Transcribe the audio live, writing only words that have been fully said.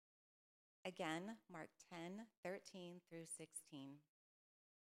Again, Mark 10:13-16.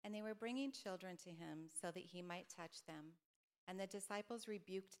 And they were bringing children to him so that he might touch them. And the disciples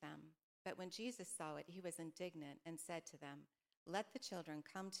rebuked them. But when Jesus saw it, he was indignant and said to them, "Let the children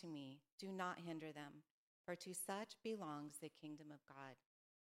come to me. Do not hinder them, for to such belongs the kingdom of God.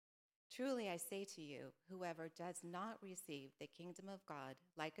 Truly I say to you, whoever does not receive the kingdom of God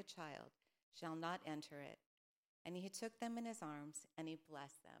like a child shall not enter it." And he took them in his arms, and he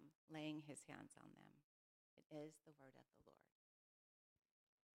blessed them, laying his hands on them. It is the word of the Lord.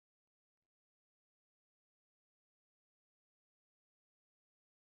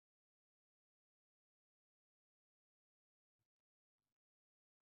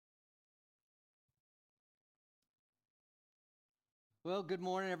 Well, good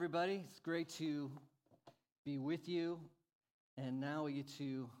morning, everybody. It's great to be with you. And now we get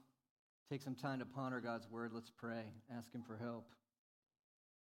to take some time to ponder God's word. Let's pray, ask him for help.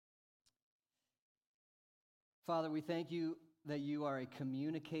 Father, we thank you that you are a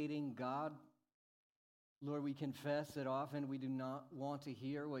communicating God. Lord, we confess that often we do not want to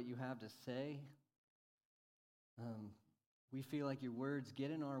hear what you have to say. We feel like your words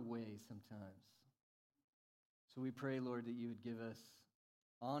get in our way sometimes. So we pray, Lord, that you would give us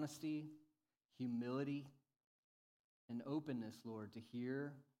honesty, humility, and openness, Lord, to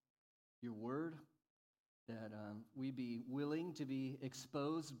hear your word, that we be willing to be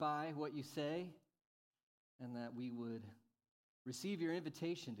exposed by what you say, and that we would receive your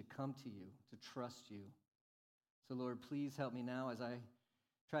invitation to come to you, to trust you. So, Lord, please help me now as I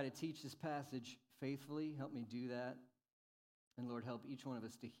try to teach this passage faithfully. Help me do that. And, Lord, help each one of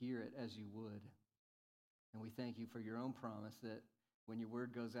us to hear it as you would. And we thank you for your own promise that when your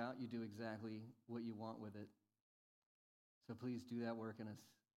word goes out, you do exactly what you want with it. So please do that work in us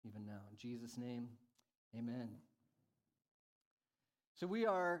even now. In Jesus' name, amen. So we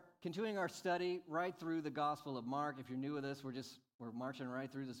are continuing our study right through the Gospel of Mark. If you're new with us, we're marching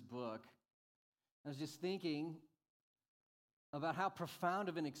right through this book. I was just thinking about how profound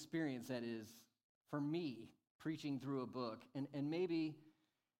of an experience that is for me, preaching through a book. And maybe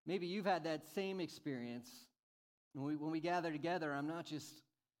you've had that same experience. When we gather together, I'm not just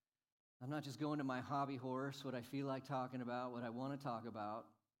going to my hobby horse, what I feel like talking about, what I want to talk about.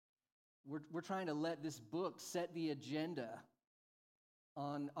 We're trying to let this book set the agenda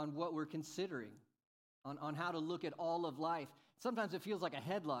on what we're considering, on how to look at all of life. Sometimes it feels like a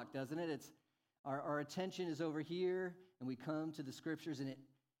headlock, doesn't it? It's our attention is over here, and we come to the scriptures, and it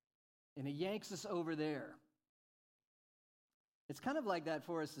yanks us over there. It's kind of like that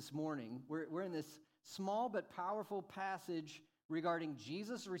for us this morning. We're in this small but powerful passage regarding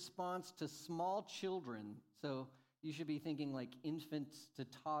Jesus' response to small children. So you should be thinking like infants to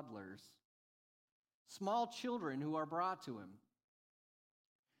toddlers. Small children who are brought to him.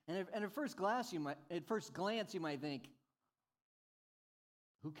 And at first glance, you might think,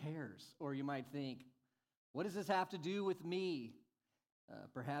 who cares? Or you might think, what does this have to do with me?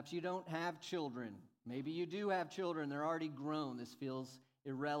 Perhaps you don't have children. Maybe you do have children. They're already grown. This feels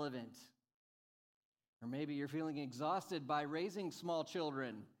irrelevant. Or maybe you're feeling exhausted by raising small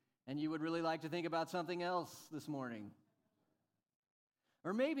children, and you would really like to think about something else this morning.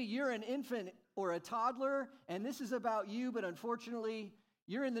 Or maybe you're an infant or a toddler, and this is about you, but unfortunately,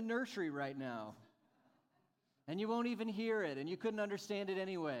 you're in the nursery right now. And you won't even hear it, and you couldn't understand it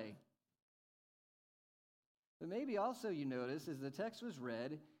anyway. But maybe also you notice, as the text was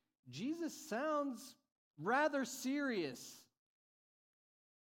read, Jesus sounds rather serious.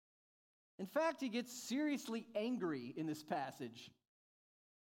 In fact, he gets seriously angry in this passage.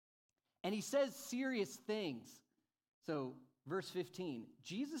 And he says serious things. So, verse 15,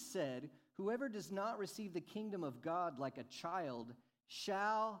 Jesus said, "Whoever does not receive the kingdom of God like a child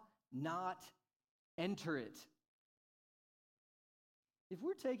shall not enter it." If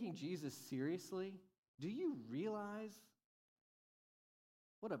we're taking Jesus seriously, do you realize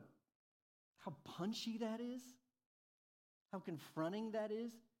how punchy that is? How confronting that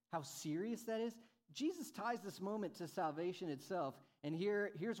is? How serious that is? Jesus ties this moment to salvation itself. And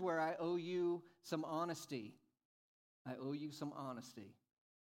here's where I owe you some honesty. I owe you some honesty.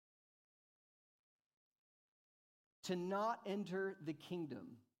 To not enter the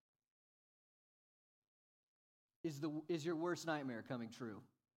kingdom is your worst nightmare coming true.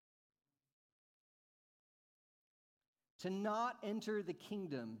 To not enter the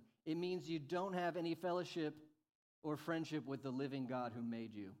kingdom, it means you don't have any fellowship or friendship with the living God who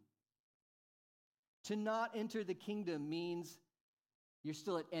made you. To not enter the kingdom means you're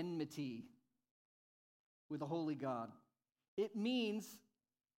still at enmity with a holy God. It means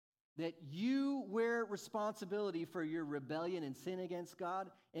that you wear responsibility for your rebellion and sin against God,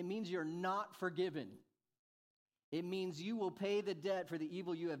 it means you're not forgiven. It means you will pay the debt for the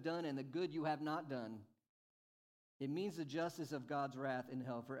evil you have done and the good you have not done. It means the justice of God's wrath in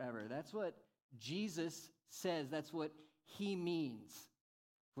hell forever. That's what Jesus says. That's what he means.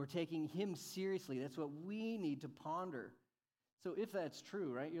 We're taking him seriously. That's what we need to ponder. So if that's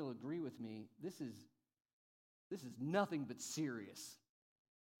true, right, you'll agree with me, this is nothing but serious.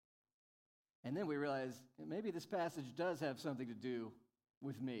 And then we realize maybe this passage does have something to do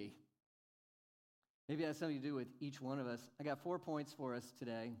with me. Maybe it has something to do with each one of us. I got 4 points for us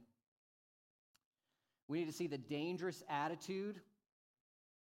today. We need to see the dangerous attitude.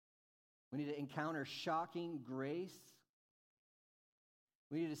 We need to encounter shocking grace.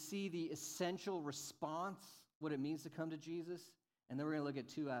 We need to see the essential response, what it means to come to Jesus. And then we're going to look at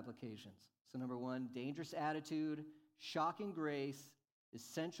 2 applications. So number 1, dangerous attitude, shocking grace,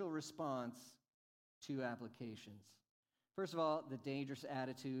 essential response, 2 applications. First of all, the dangerous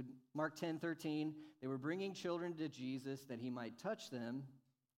attitude. Mark 10:13, they were bringing children to Jesus that he might touch them,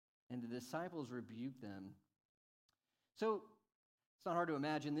 and the disciples rebuked them. So it's not hard to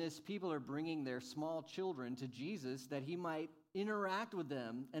imagine this. People are bringing their small children to Jesus that he might interact with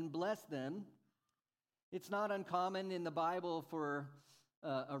them and bless them. It's not uncommon in the Bible for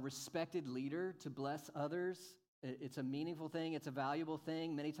a respected leader to bless others. It's a meaningful thing. It's a valuable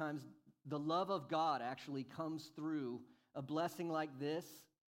thing. Many times the love of God actually comes through a blessing like this.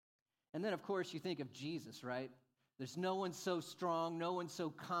 And then, of course, you think of Jesus, right? There's no one so strong, no one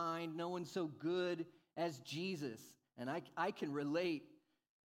so kind, no one so good as Jesus. And I can relate,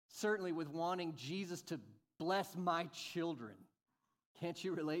 certainly, with wanting Jesus to bless my children. Can't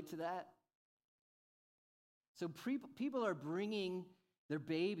you relate to that? So people are bringing their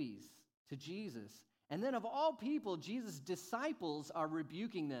babies to Jesus. And then of all people, Jesus' disciples are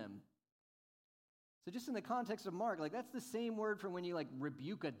rebuking them. So just in the context of Mark, like that's the same word for when you like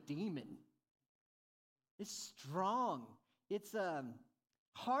rebuke a demon. It's strong. It's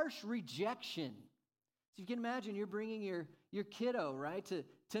harsh rejection. So you can imagine you're bringing your kiddo, right,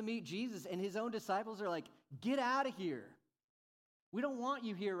 to meet Jesus, and his own disciples are like, get out of here. We don't want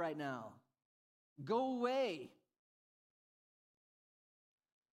you here right now. Go away.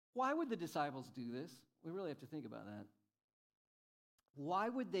 Why would the disciples do this? We really have to think about that. Why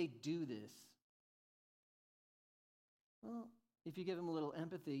would they do this? Well, if you give them a little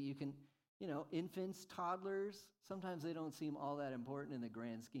empathy, you can, infants, toddlers, sometimes they don't seem all that important in the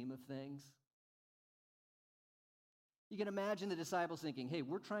grand scheme of things. You can imagine the disciples thinking, hey,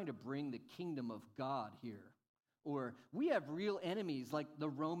 we're trying to bring the kingdom of God here. Or we have real enemies like the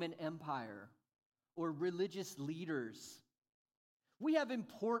Roman Empire or religious leaders. We have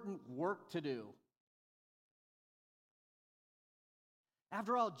important work to do.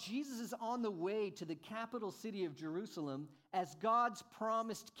 After all, Jesus is on the way to the capital city of Jerusalem as God's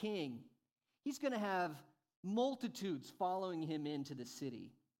promised king. He's going to have multitudes following him into the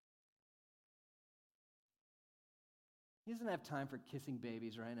city. He doesn't have time for kissing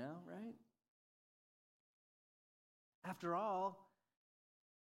babies right now, right? After all,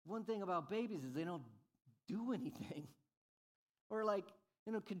 one thing about babies is they don't do anything or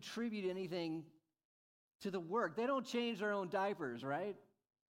contribute anything to the work. They don't change their own diapers, right?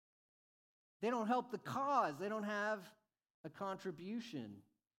 They don't help the cause. They don't have a contribution.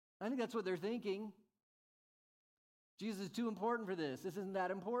 I think that's what they're thinking. Jesus is too important for this. This isn't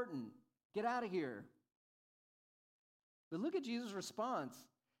that important. Get out of here. But look at Jesus' response.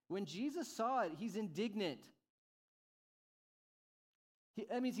 When Jesus saw it, he's indignant.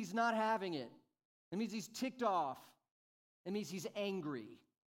 That means he's not having it. That means he's ticked off. That means he's angry.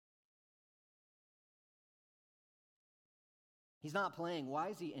 He's not playing. Why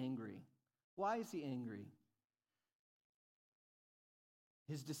is he angry? Why is he angry?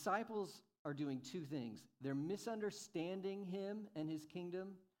 His disciples are doing 2 things. They're misunderstanding him and his kingdom,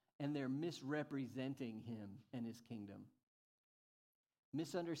 and they're misrepresenting him and his kingdom.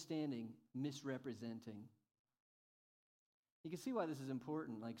 Misunderstanding, misrepresenting. You can see why this is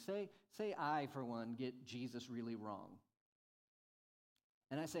important. Like, say I, for one, get Jesus really wrong.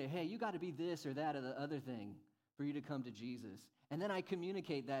 And I say, hey, you got to be this or that or the other thing for you to come to Jesus. And then I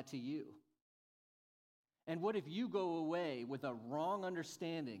communicate that to you. And what if you go away with a wrong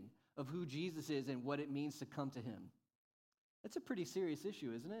understanding of who Jesus is and what it means to come to him? That's a pretty serious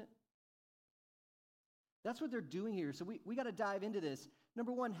issue, isn't it? That's what they're doing here. So we got to dive into this.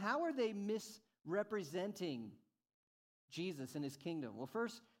 Number 1, how are they misrepresenting Jesus and his kingdom? Well,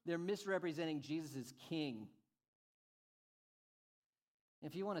 first, they're misrepresenting Jesus as king.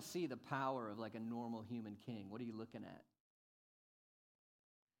 If you want to see the power of like a normal human king, what are you looking at?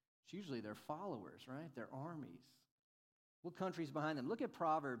 It's usually their followers, right? Their armies. What country's behind them? Look at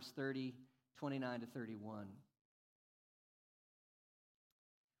Proverbs 30, 29 to 31.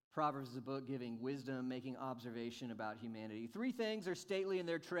 Proverbs is a book giving wisdom, making observation about humanity. 3 things are stately in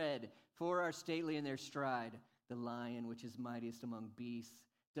their tread, 4 are stately in their stride. The lion, which is mightiest among beasts,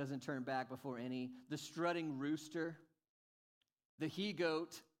 doesn't turn back before any. The strutting rooster, the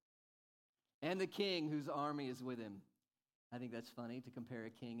he-goat, and the king whose army is with him. I think that's funny to compare a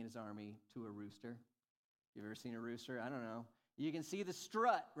king and his army to a rooster. You ever seen a rooster? I don't know. You can see the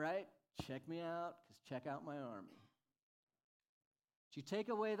strut, right? Check me out, because check out my army. If you take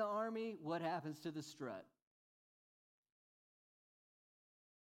away the army, what happens to the strut?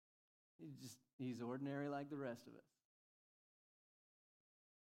 He's ordinary like the rest of us.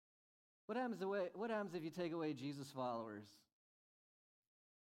 What happens if you take away Jesus' followers?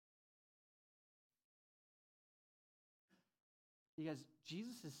 You guys,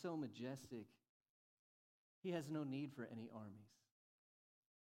 Jesus is so majestic, he has no need for any armies.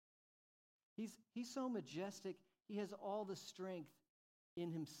 He's so majestic, he has all the strength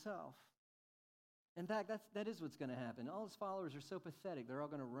in himself. In fact, that is what's going to happen. All his followers are so pathetic, they're all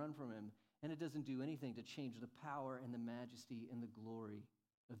going to run from him, and it doesn't do anything to change the power and the majesty and the glory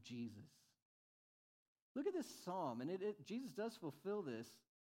of Jesus. Look at this psalm, and Jesus does fulfill this.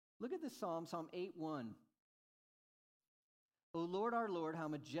 Look at this psalm, Psalm 8:1. O Lord, our Lord, how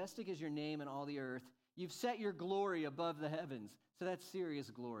majestic is your name in all the earth. You've set your glory above the heavens. So that's serious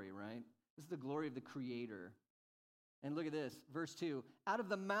glory, right? This is the glory of the Creator. And look at this, verse 2. Out of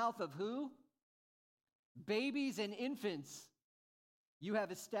the mouth of who? Babies and infants. You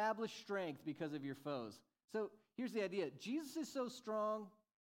have established strength because of your foes. So here's the idea. Jesus is so strong,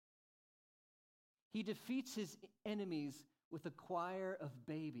 he defeats his enemies with a choir of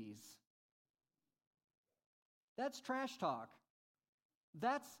babies. That's trash talk.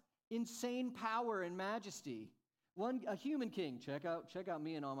 That's insane power and majesty. A human king, check out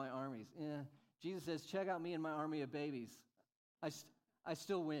me and all my armies. Jesus says, check out me and my army of babies. I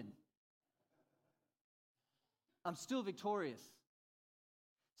still win. I'm still victorious.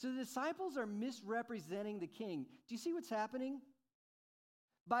 So the disciples are misrepresenting the king. Do you see what's happening?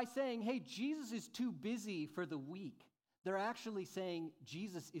 By saying, hey, Jesus is too busy for the weak, they're actually saying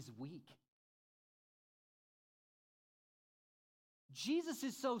Jesus is weak. Jesus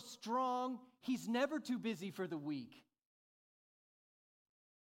is so strong, he's never too busy for the weak.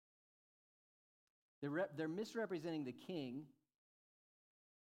 They're misrepresenting the king.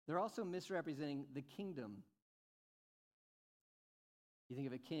 They're also misrepresenting the kingdom. You think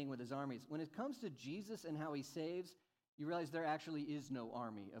of a king with his armies. When it comes to Jesus and how he saves, you realize there actually is no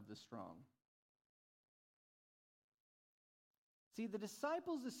army of the strong. See, the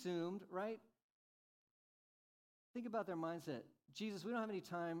disciples assumed, right? Think about their mindset. Jesus, we don't have any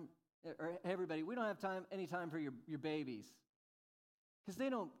time, or everybody, we don't have any time for your babies. Because they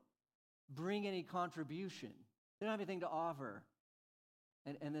don't bring any contribution. They don't have anything to offer.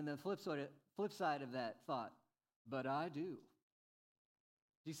 And then the flip side of that thought, but I do.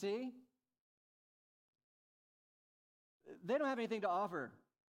 Do you see? They don't have anything to offer,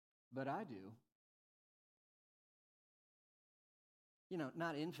 but I do. You know,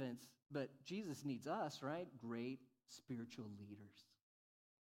 not infants, but Jesus needs us, right? Great spiritual leaders.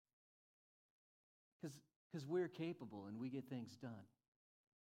 Because we're capable and we get things done.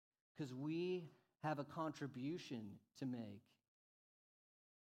 Because we have a contribution to make.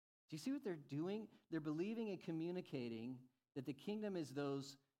 Do you see what they're doing? They're believing and communicating that the kingdom is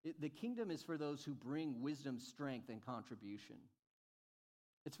for those who bring wisdom, strength, and contribution.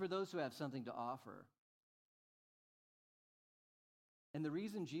 It's for those who have something to offer. And the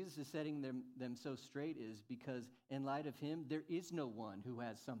reason Jesus is setting them so straight is because in light of him, there is no one who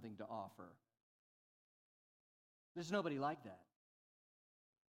has something to offer. There's nobody like that.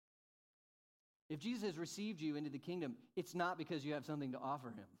 If Jesus has received you into the kingdom, it's not because you have something to offer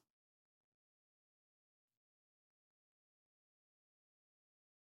him.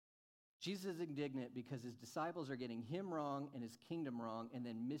 Jesus is indignant because his disciples are getting him wrong and his kingdom wrong and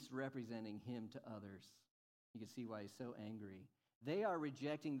then misrepresenting him to others. You can see why he's so angry. They are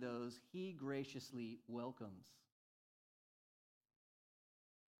rejecting those he graciously welcomes.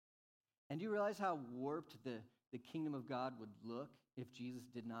 And do you realize how warped the kingdom of God would look if Jesus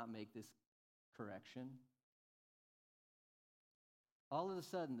did not make this correction? All of a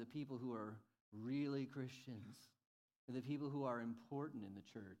sudden, the people who are really Christians are the people who are important in the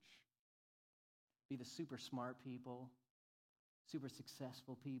church. Be the super smart people, super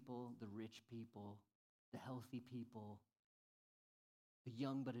successful people, the rich people, the healthy people, the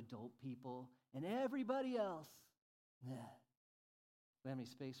young but adult people, and everybody else. We have any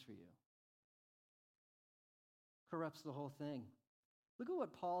space for you. Corrupts the whole thing. Look at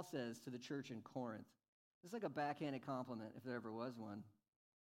what Paul says to the church in Corinth. It's like a backhanded compliment, if there ever was one.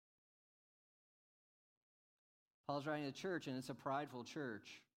 Paul's writing to the church, and it's a prideful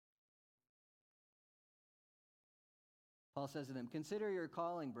church. Paul says to them, "Consider your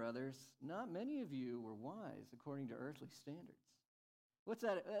calling, brothers. Not many of you were wise according to earthly standards." What's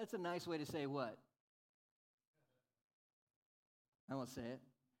that? That's a nice way to say what? I won't say it.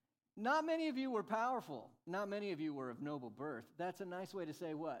 Not many of you were powerful. Not many of you were of noble birth. That's a nice way to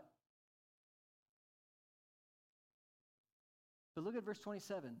say what? But look at verse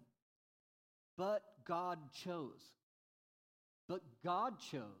 27. But God chose. But God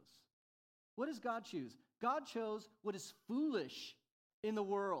chose. What does God choose? God chose what is foolish in the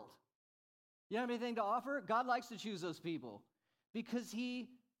world. You have anything to offer? God likes to choose those people because he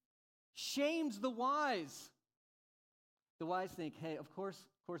shames the wise. The wise think, hey, of course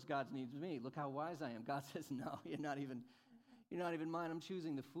God needs me. Look how wise I am. God says, no, you're not even mine. I'm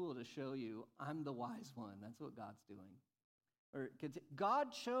choosing the fool to show you I'm the wise one. That's what God's doing.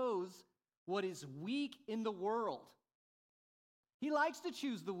 God chose what is weak in the world. He likes to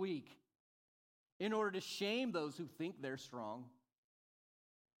choose the weak in order to shame those who think they're strong.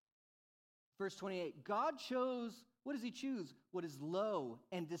 Verse 28, God chose, what does he choose? What is low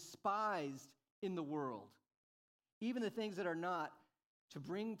and despised in the world. Even the things that are not, to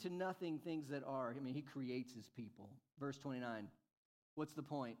bring to nothing things that are. I mean, he creates his people. Verse 29, what's the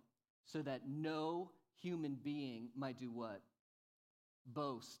point? So that no human being might do what?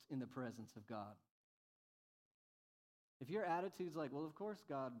 Boast in the presence of God. If your attitude's like, well, of course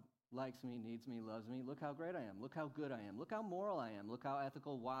God likes me, needs me, loves me. Look how great I am. Look how good I am. Look how moral I am. Look how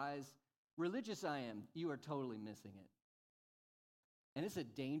ethical, wise, religious I am. You are totally missing it. And it's a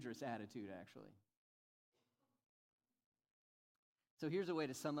dangerous attitude, actually. So here's a way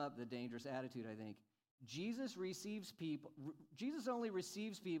to sum up the dangerous attitude, I think. Jesus only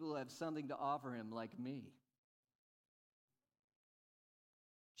receives people who have something to offer him, like me.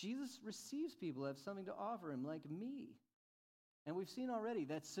 Jesus receives people who have something to offer him, like me. And we've seen already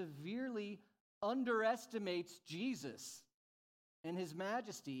that severely underestimates Jesus and his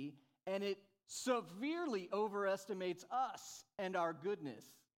majesty, and it severely overestimates us and our goodness.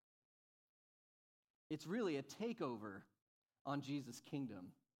 It's really a takeover on Jesus'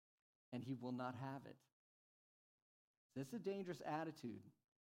 kingdom, and he will not have it. This is a dangerous attitude.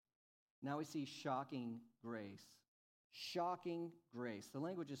 Now we see shocking grace. Shocking grace. The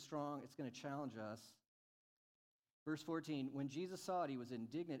language is strong. It's going to challenge us. Verse 14, when Jesus saw it, he was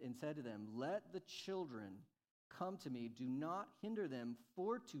indignant and said to them, "Let the children come to me. Do not hinder them,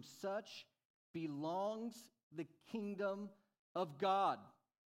 for to such belongs the kingdom of God."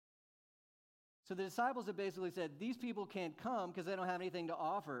 So the disciples have basically said, these people can't come because they don't have anything to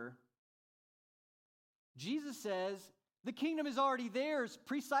offer. Jesus says, the kingdom is already theirs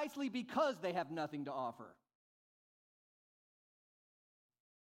precisely because they have nothing to offer.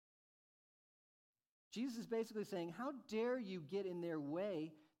 Jesus is basically saying, how dare you get in their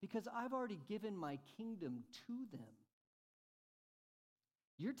way because I've already given my kingdom to them.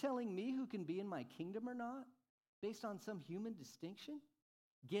 You're telling me who can be in my kingdom or not based on some human distinction?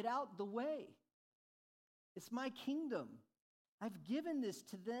 Get out the way. It's my kingdom. I've given this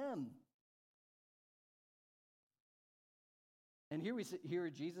to them. And here we hear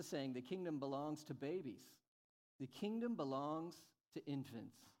Jesus saying the kingdom belongs to babies. The kingdom belongs to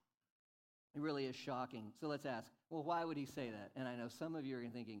infants. It really is shocking. So let's ask, well, why would he say that? And I know some of you are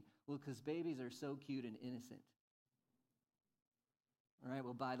thinking, well, because babies are so cute and innocent. All right,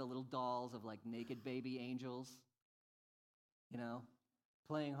 we'll buy the little dolls of like naked baby angels,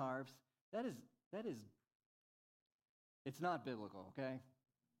 playing harps. That is, it's not biblical, okay?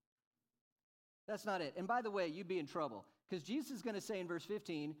 That's not it. And by the way, you'd be in trouble because Jesus is going to say in verse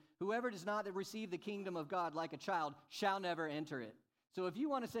 15, whoever does not receive the kingdom of God like a child shall never enter it. So if you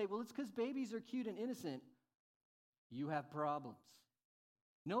want to say, well, it's because babies are cute and innocent, you have problems.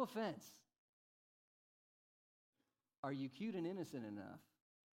 No offense. Are you cute and innocent enough?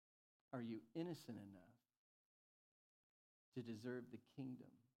 Are you innocent enough to deserve the kingdom?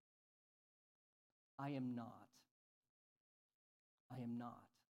 I am not. I am not.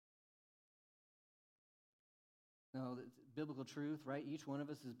 No, it's biblical truth, right? Each one of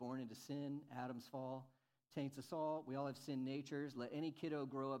us is born into sin. Adam's fall taints us all. We all have sin natures. Let any kiddo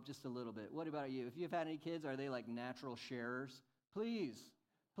grow up just a little bit. What about you? If you've had any kids, are they like natural sharers? Please,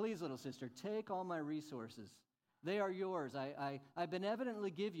 little sister, take all my resources. They are yours. I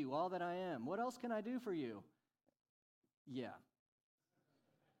benevolently give you all that I am. What else can I do for you? Yeah.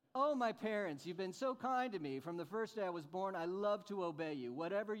 Oh, my parents, you've been so kind to me. From the first day I was born, I love to obey you.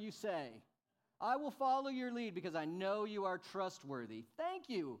 Whatever you say, I will follow your lead because I know you are trustworthy. Thank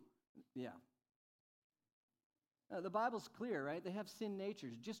you. Yeah. The Bible's clear, right? They have sin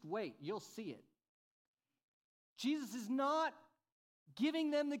natures. Just wait, you'll see it. Jesus is not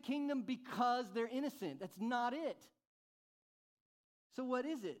giving them the kingdom because they're innocent. That's not it. So what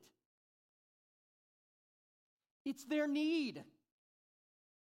is it? It's their need.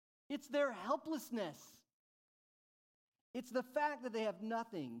 It's their helplessness. It's the fact that they have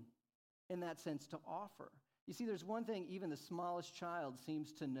nothing in that sense to offer. You see, there's one thing even the smallest child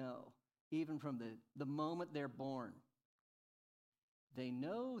seems to know, even from the moment they're born. They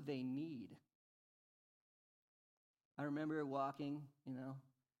know they need. I remember walking,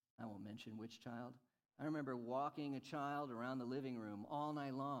 I won't mention which child. I remember walking a child around the living room all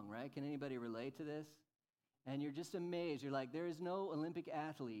night long, right? Can anybody relate to this? And you're just amazed. You're like, there is no Olympic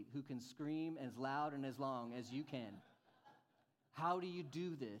athlete who can scream as loud and as long as you can. How do you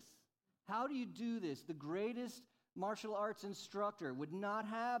do this? How do you do this? The greatest martial arts instructor would not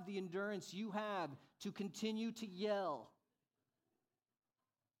have the endurance you have to continue to yell.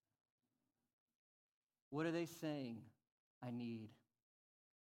 What are they saying? I need.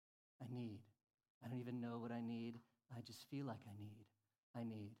 I need. I don't even know what I need. I just feel like I need. I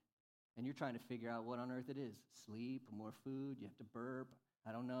need. And you're trying to figure out what on earth it is. Sleep, more food, you have to burp.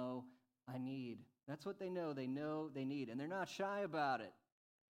 I don't know. I need. That's what they know. They know they need. And they're not shy about it.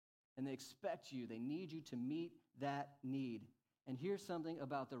 And they expect you. They need you to meet that need. And here's something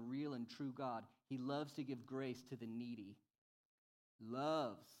about the real and true God. He loves to give grace to the needy.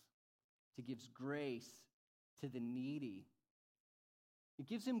 Loves to give grace to the needy. It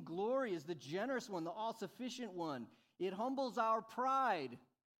gives him glory as the generous one, the all-sufficient one. It humbles our pride,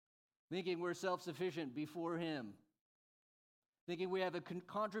 thinking we're self-sufficient before him, thinking we have a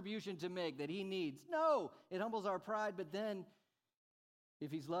contribution to make that he needs. No, it humbles our pride, but then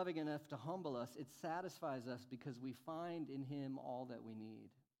if he's loving enough to humble us, it satisfies us because we find in him all that we need.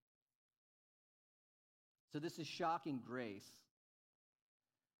 So this is shocking grace.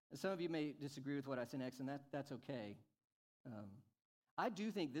 And some of you may disagree with what I say next, and that's okay. I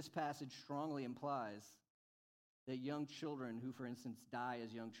do think this passage strongly implies that young children who, for instance, die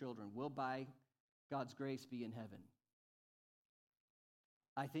as young children will, by God's grace, be in heaven.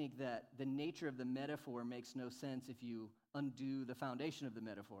 I think that the nature of the metaphor makes no sense if you undo the foundation of the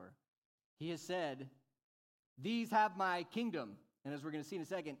metaphor. He has said, these have my kingdom. And as we're going to see in a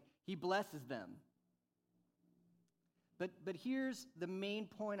second, he blesses them. But here's the main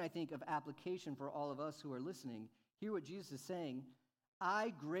point, I think, of application for all of us who are listening. Hear what Jesus is saying.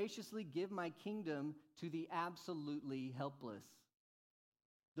 I graciously give my kingdom to the absolutely helpless,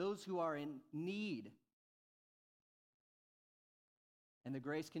 those who are in need. And the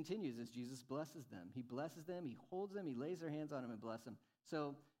grace continues as Jesus blesses them. He blesses them, he holds them, he lays their hands on them and bless them.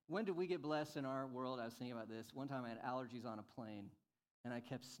 So when did we get blessed in our world? I was thinking about this. One time I had allergies on a plane, and I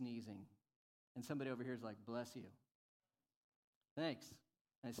kept sneezing. And somebody over here is like, bless you. Thanks.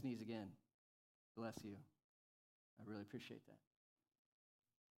 And I sneeze again. Bless you. I really appreciate that.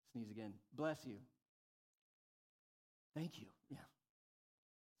 Sneeze again. Bless you. Thank you. Yeah.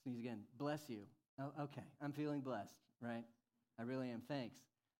 Sneeze again. Bless you. Oh, okay. I'm feeling blessed, right? I really am. Thanks.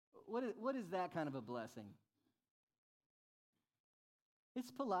 What is that kind of a blessing?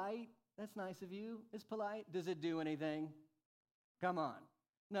 It's polite. That's nice of you. It's polite. Does it do anything? Come on.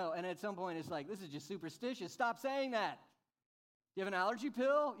 No, and at some point it's like, this is just superstitious. Stop saying that. Do you have an allergy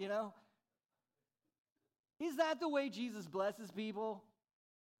pill? Is that the way Jesus blesses people?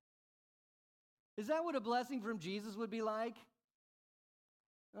 Is that what a blessing from Jesus would be like?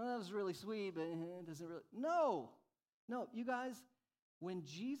 Oh, that was really sweet, but it doesn't really. No, you guys, when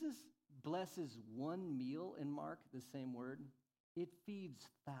Jesus blesses one meal in Mark, the same word, it feeds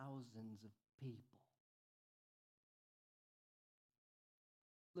thousands of people.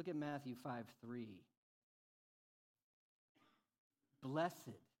 Look at Matthew 5:3.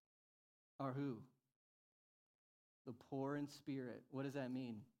 Blessed are who? The poor in spirit. What does that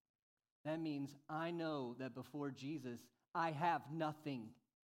mean? That means I know that before Jesus, I have nothing.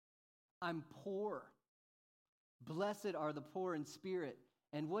 I'm poor. Blessed are the poor in spirit.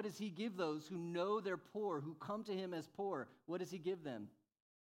 And what does he give those who know they're poor, who come to him as poor? What does he give them?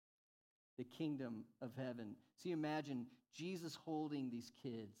 The kingdom of heaven. So you imagine Jesus holding these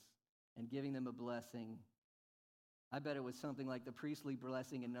kids and giving them a blessing. I bet it was something like the priestly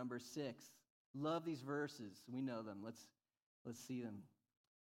blessing in Numbers 6. Love these verses. We know them. Let's see them.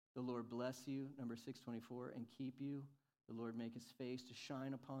 The Lord bless you, Numbers 6:24, and keep you. The Lord make his face to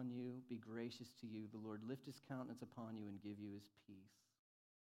shine upon you, be gracious to you. The Lord lift his countenance upon you and give you his peace.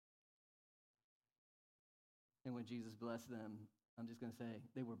 And when Jesus blessed them, I'm just going to say,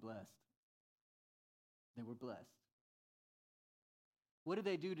 they were blessed. They were blessed. What did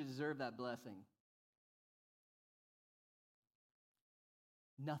they do to deserve that blessing?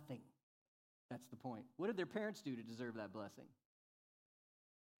 Nothing. That's the point. What did their parents do to deserve that blessing?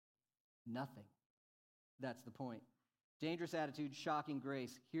 Nothing. That's the point. Dangerous attitude, shocking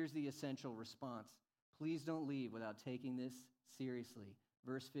grace. Here's the essential response. Please don't leave without taking this seriously.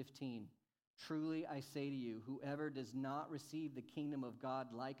 Verse 15. Truly I say to you, whoever does not receive the kingdom of God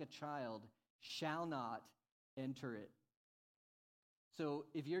like a child shall not enter it. So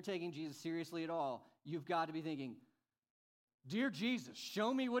if you're taking Jesus seriously at all, you've got to be thinking, dear Jesus,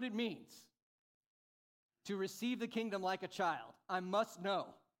 show me what it means to receive the kingdom like a child. I must know.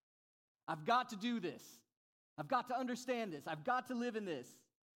 I've got to do this. I've got to understand this. I've got to live in this.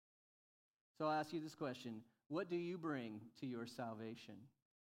 So I'll ask you this question. What do you bring to your salvation?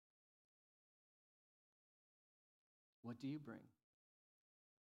 What do you bring?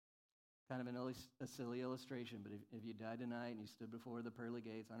 Kind of a silly illustration, but if you died tonight and you stood before the pearly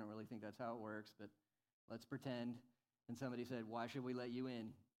gates, I don't really think that's how it works, but let's pretend, and somebody said, why should we let you in?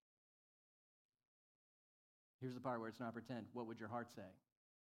 Here's the part where it's not pretend. What would your heart say?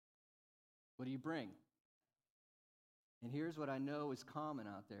 What do you bring? And here's what I know is common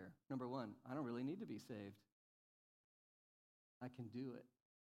out there. Number one, I don't really need to be saved. I can do it.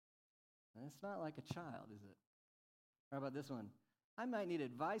 And it's not like a child, is it? How about this one? I might need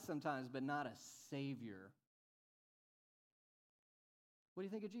advice sometimes, but not a savior. What do you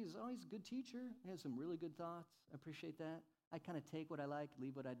think of Jesus? Oh, he's a good teacher. He has some really good thoughts. I appreciate that. I kind of take what I like,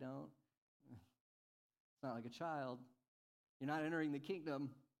 leave what I don't. It's not like a child. You're not entering the kingdom.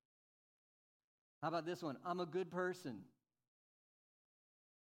 How about this one? I'm a good person.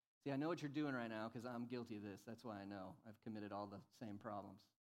 See, I know what you're doing right now because I'm guilty of this. That's why I know. I've committed all the same problems.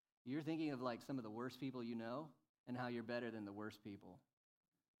 You're thinking of like some of the worst people you know and how you're better than the worst people.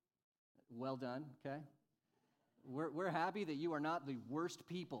 Well done, okay? We're happy that you are not the worst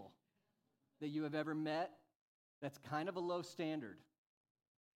people that you have ever met. That's kind of a low standard.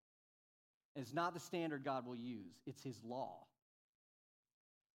 It's not the standard God will use. It's his law.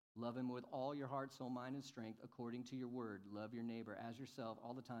 Love him with all your heart, soul, mind, and strength according to your word. Love your neighbor as yourself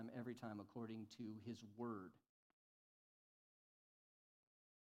all the time, every time, according to his word.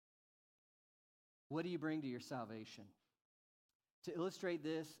 What do you bring to your salvation? To illustrate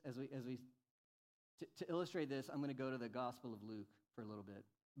this, to illustrate this, I'm going to go to the Gospel of Luke for a little bit,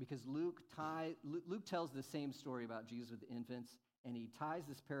 because Luke tells the same story about Jesus with the infants, and he ties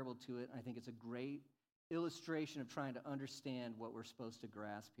this parable to it. I think it's a great illustration of trying to understand what we're supposed to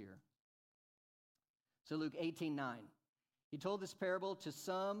grasp here. So Luke 18:9. He told this parable to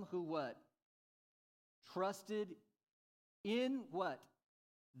some who what? Trusted in what?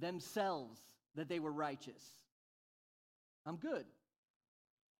 Themselves, that they were righteous. I'm good.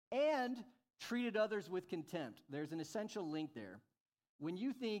 And treated others with contempt. There's an essential link there. When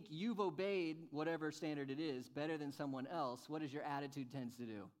you think you've obeyed whatever standard it is better than someone else, what does your attitude tends to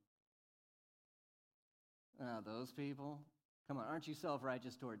do? Oh, those people? Come on, aren't you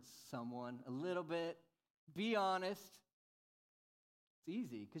self-righteous towards someone? A little bit. Be honest. It's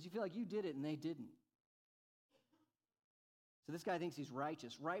easy because you feel like you did it and they didn't. So this guy thinks he's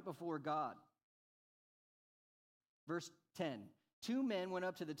righteous right before God. Verse 10. 2 men went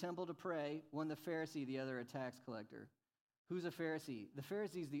up to the temple to pray, one the Pharisee, the other a tax collector. Who's a Pharisee? The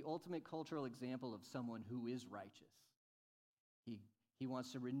Pharisee is the ultimate cultural example of someone who is righteous. He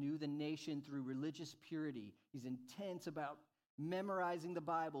wants to renew the nation through religious purity. He's intense about memorizing the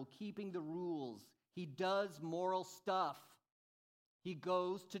Bible, keeping the rules. He does moral stuff. He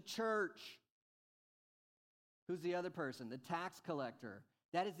goes to church. Who's the other person? The tax collector.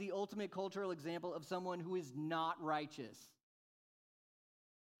 That is the ultimate cultural example of someone who is not righteous.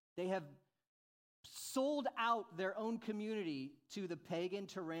 They have sold out their own community to the pagan,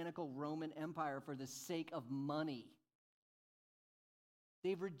 tyrannical Roman Empire for the sake of money.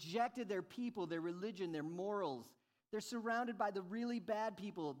 They've rejected their people, their religion, their morals. They're surrounded by the really bad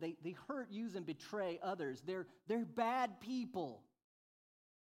people. They hurt, use, and betray others. They're bad people.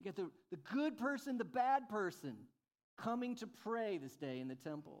 You get the good person, the bad person coming to pray this day in the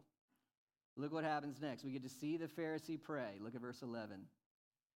temple. Look what happens next. We get to see the Pharisee pray. Look at verse 11.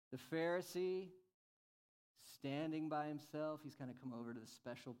 The Pharisee, standing by himself, he's kind of come over to the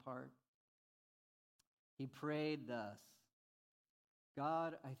special part. He prayed thus.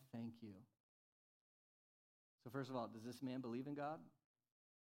 God, I thank you. So first of all, does this man believe in God?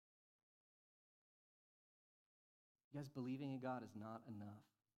 You guys, believing in God is not enough.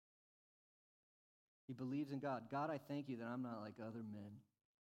 He believes in God. God, I thank you that I'm not like other men.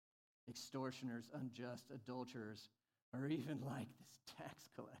 extortioners, unjust, adulterers, or even like this tax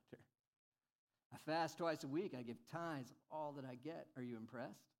collector. I fast twice a week. I give tithes of all that I get. Are you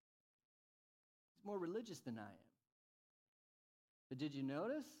impressed? He's more religious than I am. But did you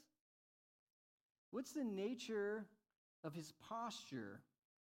notice? What's the nature of his posture?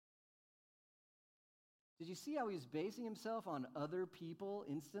 Did you see how he was basing himself on other people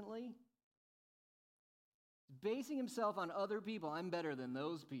instantly? Basing himself on other people. I'm better than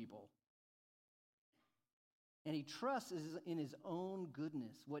those people. And he trusts in his own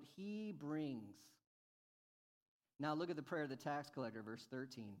goodness, what he brings. Now look at the prayer of the tax collector, verse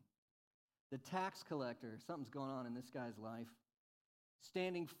 13. The tax collector, something's going on in this guy's life,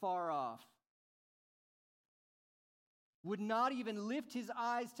 standing far off, would not even lift his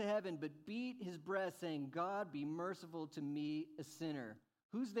eyes to heaven, but beat his breast, saying, God, be merciful to me, a sinner.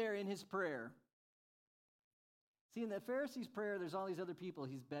 Who's there in his prayer? See, in the Pharisee's prayer, there's all these other people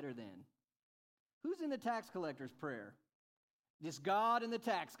he's better than. Who's in the tax collector's prayer? This God and the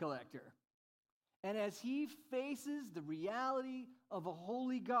tax collector. And as he faces the reality of a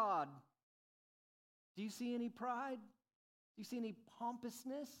holy God, do you see any pride? Do you see any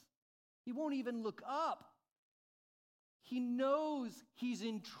pompousness? He won't even look up. He knows he's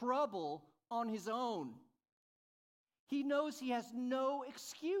in trouble on his own. He knows he has no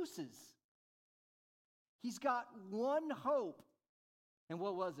excuses. He's got one hope. And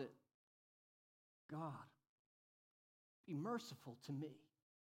what was it? God, be merciful to me,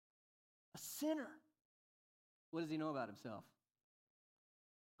 a sinner. What does he know about himself?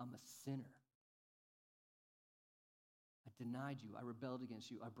 I'm a sinner. I denied you. I rebelled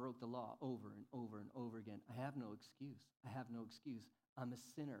against you. I broke the law over and over and over again. I have no excuse. I have no excuse. I'm a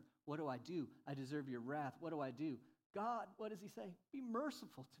sinner. What do? I deserve your wrath. What do? God, what does he say? Be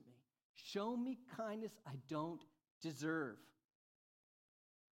merciful to me. Show me kindness I don't deserve.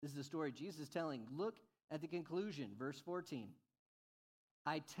 This is the story Jesus is telling. Look at the conclusion, verse 14.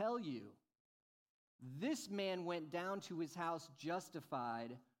 I tell you, this man went down to his house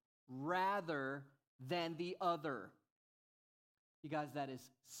justified rather than the other. You guys, that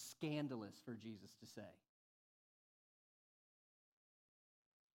is scandalous for Jesus to say.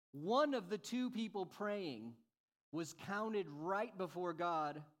 One of the two people praying was counted right before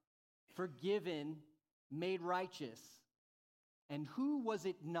God, forgiven, made righteous. And who was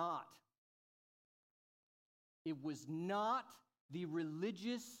it not? It was not the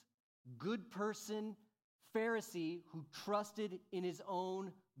religious, good person, Pharisee who trusted in his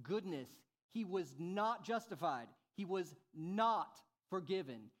own goodness. He was not justified. He was not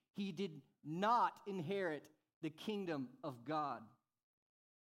forgiven. He did not inherit the kingdom of God.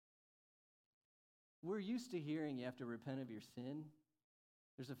 We're used to hearing you have to repent of your sin.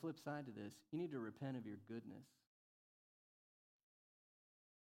 There's a flip side to this. You need to repent of your goodness.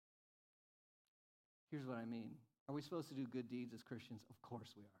 Here's what I mean. Are we supposed to do good deeds as Christians? Of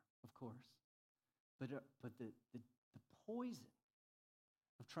course we are. Of course. But the poison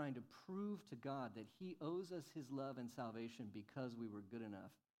of trying to prove to God that he owes us his love and salvation because we were good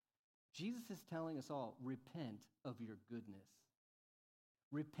enough. Jesus is telling us all, repent of your goodness.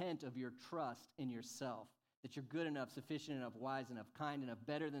 Repent of your trust in yourself, that you're good enough, sufficient enough, wise enough, kind enough,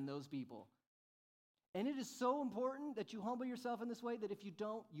 better than those people. And it is so important that you humble yourself in this way that if you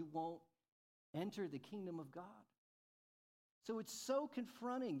don't, you won't enter the kingdom of God. So it's so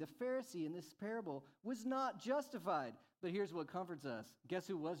confronting. The Pharisee in this parable was not justified. But here's what comforts us. Guess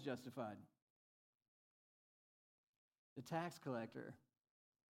who was justified? The tax collector.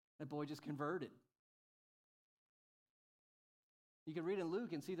 That boy just converted. You can read in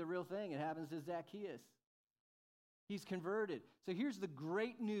Luke and see the real thing. It happens to Zacchaeus. He's converted. So here's the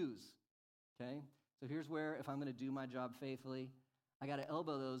great news. Okay? So here's where, if I'm going to do my job faithfully, I got to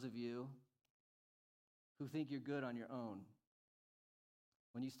elbow those of you who think you're good on your own.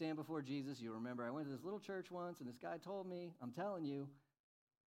 When you stand before Jesus, you'll remember, I went to this little church once, and this guy told me, I'm telling you,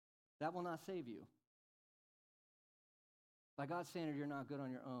 that will not save you. By God's standard, you're not good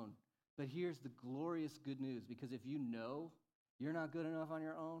on your own. But here's the glorious good news, because if you know you're not good enough on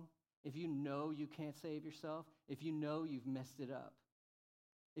your own, if you know you can't save yourself, if you know you've messed it up,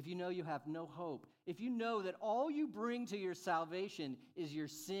 if you know you have no hope, if you know that all you bring to your salvation is your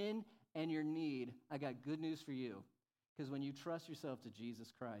sin and your need, I got good news for you. Because when you trust yourself to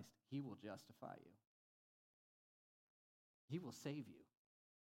Jesus Christ, he will justify you. He will save you.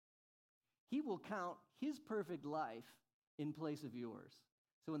 He will count his perfect life in place of yours.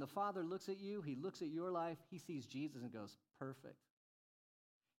 So when the Father looks at you, he looks at your life, he sees Jesus and goes, perfect.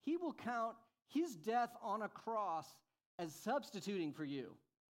 He will count his death on a cross as substituting for you.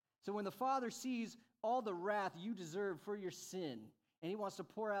 So when the Father sees all the wrath you deserve for your sin, and he wants to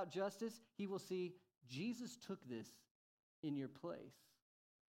pour out justice, he will see Jesus took this in your place,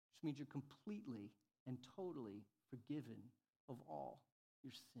 which means you're completely and totally forgiven of all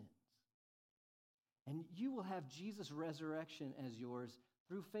your sins. And you will have Jesus' resurrection as yours.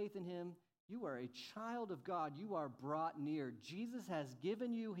 Through faith in him, you are a child of God. You are brought near. Jesus has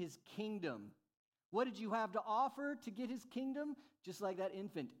given you his kingdom. What did you have to offer to get his kingdom? Just like that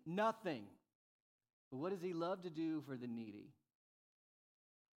infant, nothing. But what does he love to do for the needy?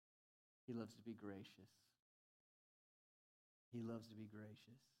 He loves to be gracious. He loves to be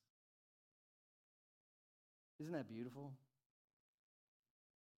gracious. Isn't that beautiful?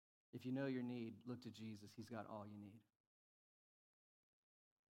 If you know your need, look to Jesus. He's got all you need.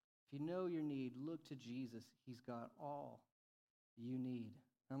 If you know your need, look to Jesus. He's got all you need.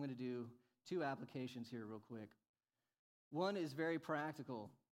 I'm going to do 2 applications here real quick. One is very practical.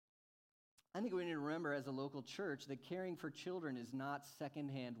 I think we need to remember as a local church that caring for children is not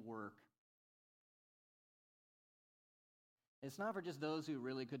secondhand work. It's not for just those who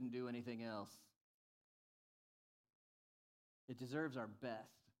really couldn't do anything else. It deserves our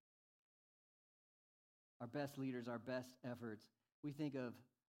best. Our best leaders, our best efforts. We think of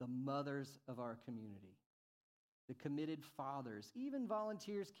the mothers of our community, the committed fathers, even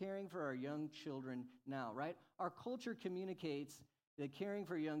volunteers caring for our young children now, right? Our culture communicates that caring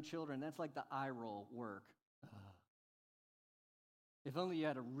for young children, that's like the eye roll work. If only you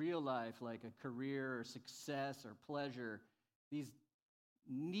had a real life, like a career or success or pleasure, these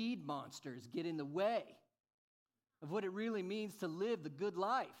need monsters get in the way of what it really means to live the good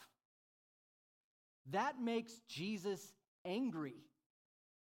life. That makes Jesus angry.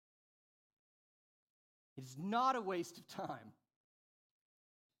 It's not a waste of time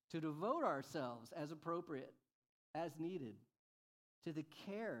to devote ourselves as appropriate, as needed, to the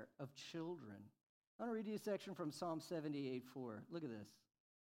care of children. I want to read you a section from Psalm 78:4. Look at this.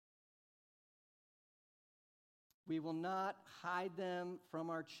 We will not hide them from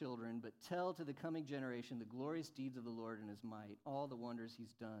our children, but tell to the coming generation the glorious deeds of the Lord and his might, all the wonders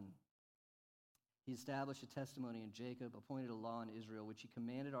he's done. He established a testimony in Jacob, appointed a law in Israel, which he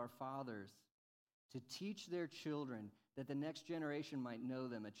commanded our fathers to teach their children, that the next generation might know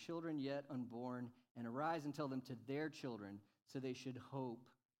them, a children yet unborn, and arise and tell them to their children, so they should hope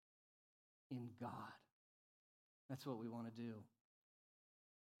in God. That's what we want to do.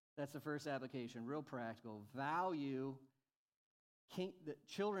 That's the first application, real practical. Value the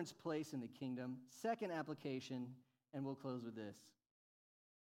children's place in the kingdom. Second application, and we'll close with this.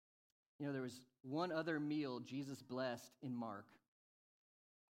 You know, there was one other meal Jesus blessed in Mark,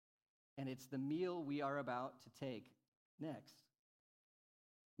 and it's the meal we are about to take next.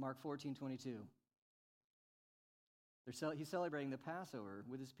 Mark 14:22. He's celebrating the Passover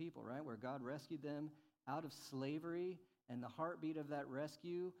with his people, right? Where God rescued them out of slavery, and the heartbeat of that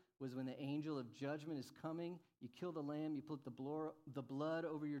rescue was when the angel of judgment is coming. You kill the lamb, you put the blood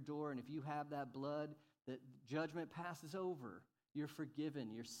over your door, and if you have that blood, that judgment passes over. You're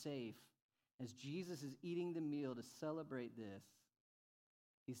forgiven, you're safe. As Jesus is eating the meal to celebrate this,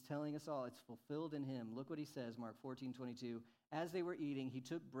 he's telling us all it's fulfilled in him. Look what he says, Mark 14:22. As they were eating, he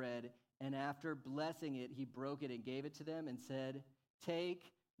took bread, and after blessing it, he broke it and gave it to them and said,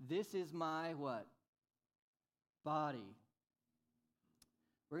 "Take, this is my" what? Body.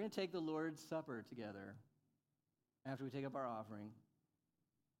 We're going to take the Lord's Supper together after we take up our offering.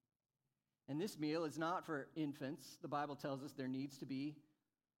 And this meal is not for infants. The Bible tells us there needs to be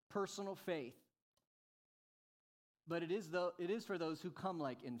personal faith. But it is for those who come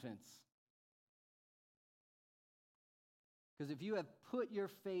like infants. Because if you have put your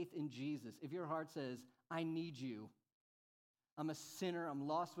faith in Jesus, if your heart says, I need you, I'm a sinner, I'm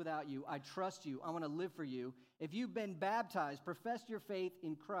lost without you, I trust you, I want to live for you. If you've been baptized, professed your faith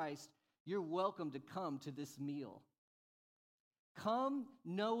in Christ, you're welcome to come to this meal. Come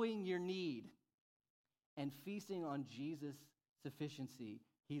knowing your need and feasting on Jesus' sufficiency.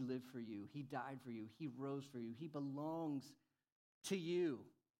 He lived for you, he died for you, he rose for you, he belongs to you.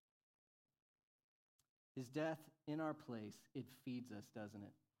 His death in our place, it feeds us, doesn't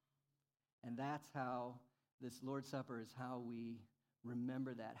it? And that's how this Lord's Supper is how we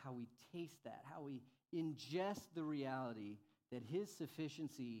remember that, how we taste that, how we ingest the reality that his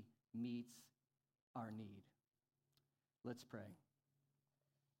sufficiency meets our need. Let's pray.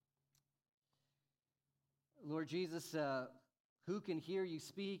 Lord Jesus, who can hear you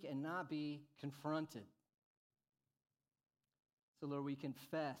speak and not be confronted? So, Lord, we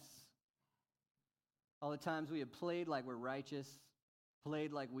confess all the times we have played like we're righteous,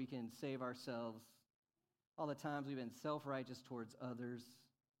 played like we can save ourselves, all the times we've been self-righteous towards others.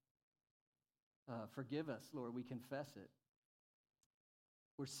 Forgive us, Lord, we confess it.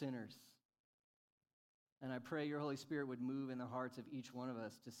 We're sinners. And I pray your Holy Spirit would move in the hearts of each one of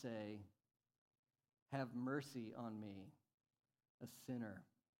us to say, have mercy on me, a sinner.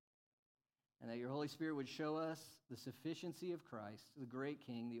 And that your Holy Spirit would show us the sufficiency of Christ, the great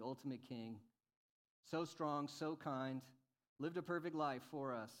King, the ultimate King, so strong, so kind, lived a perfect life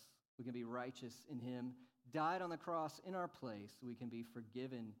for us. We can be righteous in him, died on the cross in our place. We can be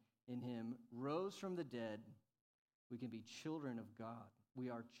forgiven in him, rose from the dead. We can be children of God. We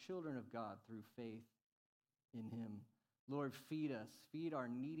are children of God through faith in him. Lord, feed us, feed our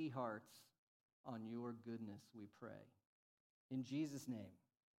needy hearts on your goodness, we pray. In Jesus' name,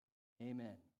 amen.